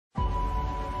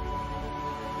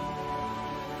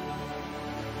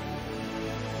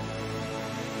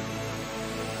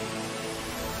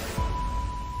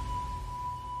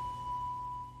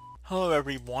Hello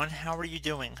everyone, how are you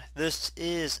doing? This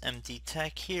is MD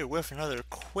Tech here with another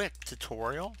quick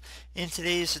tutorial. In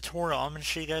today's tutorial, I'm going to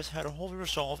show you guys how to hopefully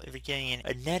resolve if you're getting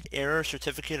a net error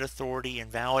certificate authority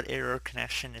invalid error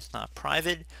connection is not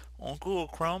private on Google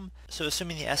Chrome. So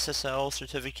assuming the SSL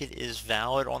certificate is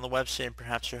valid on the website and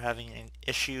perhaps you're having an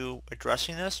issue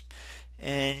addressing this,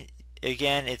 and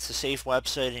again it's a safe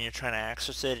website and you're trying to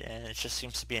access it and it just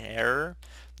seems to be an error,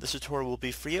 this tutorial will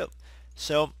be for you.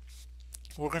 So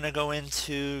we're going to go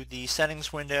into the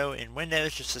settings window in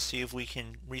Windows just to see if we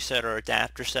can reset our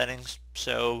adapter settings.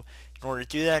 So in order to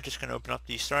do that, just going to open up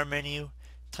the start menu,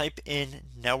 type in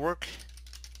network.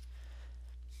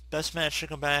 Best match should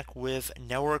come back with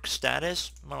network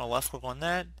status. I'm going to left click on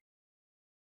that.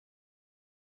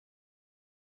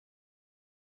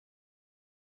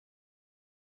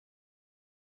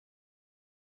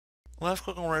 Left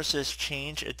click on where it says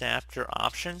change adapter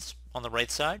options on the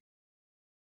right side.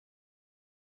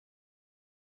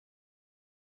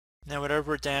 Now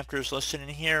whatever adapter is listed in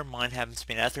here, mine happens to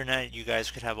be an Ethernet, you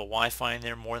guys could have a Wi-Fi in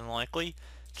there more than likely.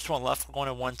 Just want to left click on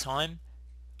it one time,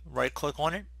 right click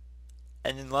on it,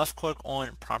 and then left click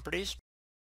on properties.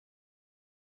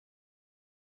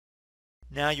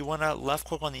 Now you want to left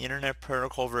click on the Internet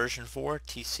Protocol version 4,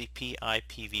 TCP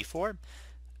IPv4,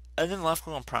 and then left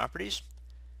click on properties.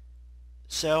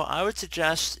 So I would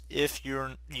suggest if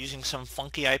you're using some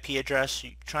funky IP address,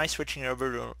 you try switching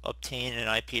over to obtain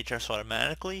an IP address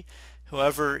automatically.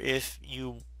 However, if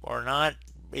you are not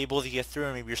able to get through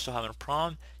and maybe you're still having a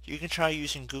problem, you can try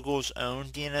using Google's own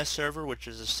DNS server, which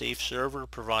is a safe server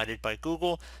provided by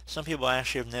Google. Some people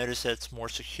actually have noticed that it's more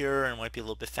secure and might be a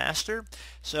little bit faster.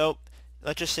 So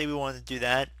let's just say we wanted to do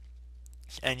that,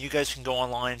 and you guys can go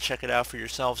online and check it out for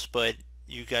yourselves, but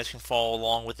you guys can follow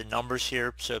along with the numbers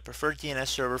here. So preferred DNS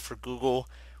server for Google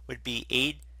would be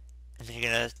 8, and then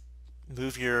you're going to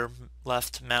move your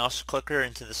left mouse clicker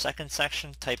into the second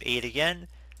section, type 8 again.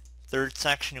 Third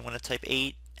section you want to type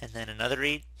 8 and then another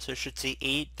 8. So it should say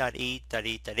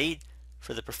 8.8.8.8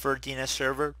 for the preferred DNS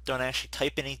server. Don't actually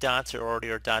type any dots, there already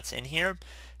are dots in here.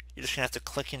 You're just going to have to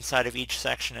click inside of each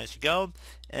section as you go.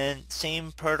 And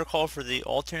same protocol for the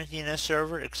alternate DNS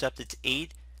server, except it's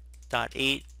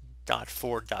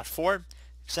 8.8.4.4.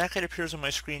 Exactly what appears on my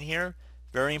screen here.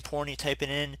 Very important you type it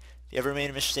in. If you ever made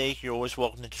a mistake, you're always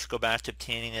welcome to just go back to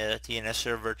obtaining a DNS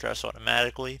server address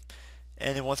automatically.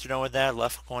 And then once you're done with that,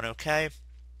 left click on OK,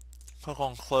 click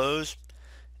on close,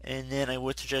 and then I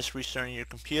would suggest restarting your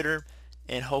computer,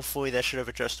 and hopefully that should have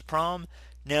addressed the problem.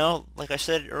 Now, like I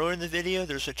said earlier in the video,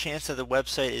 there's a chance that the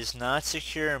website is not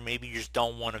secure and maybe you just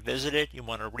don't want to visit it, you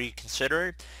want to reconsider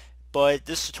it. But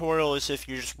this tutorial is if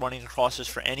you're just running across this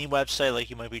for any website, like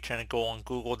you might be trying to go on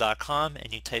google.com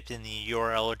and you typed in the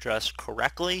URL address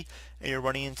correctly and you're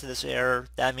running into this error,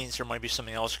 that means there might be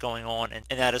something else going on, and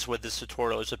that is what this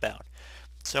tutorial is about.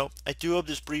 So I do hope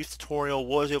this brief tutorial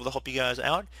was able to help you guys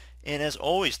out, and as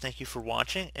always, thank you for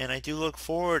watching, and I do look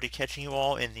forward to catching you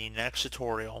all in the next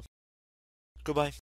tutorial. Goodbye.